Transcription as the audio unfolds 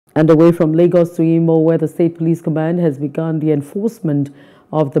And away from Lagos to Imo, where the State Police Command has begun the enforcement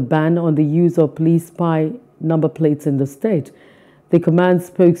of the ban on the use of police spy number plates in the state. The command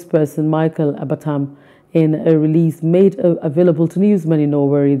spokesperson Michael Abatam, in a release made available to newsmen in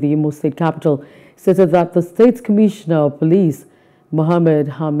Owerri, the Imo State capital, stated that the state's Commissioner of Police, Mohammed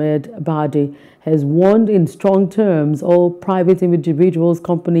Hamed Badi, has warned in strong terms all private individuals,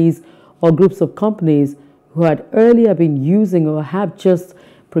 companies, or groups of companies who had earlier been using or have just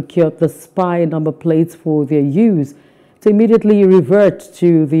procured the spy number plates for their use to immediately revert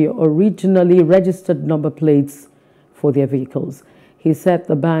to the originally registered number plates for their vehicles. He said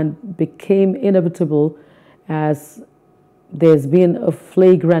the ban became inevitable as there's been a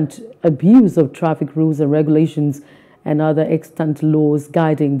flagrant abuse of traffic rules and regulations and other extant laws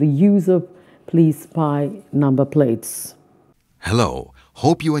guiding the use of police spy number plates. Hello,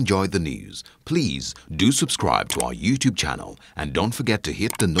 hope you enjoyed the news. Please do subscribe to our YouTube channel and don't forget to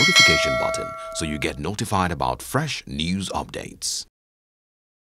hit the notification button so you get notified about fresh news updates.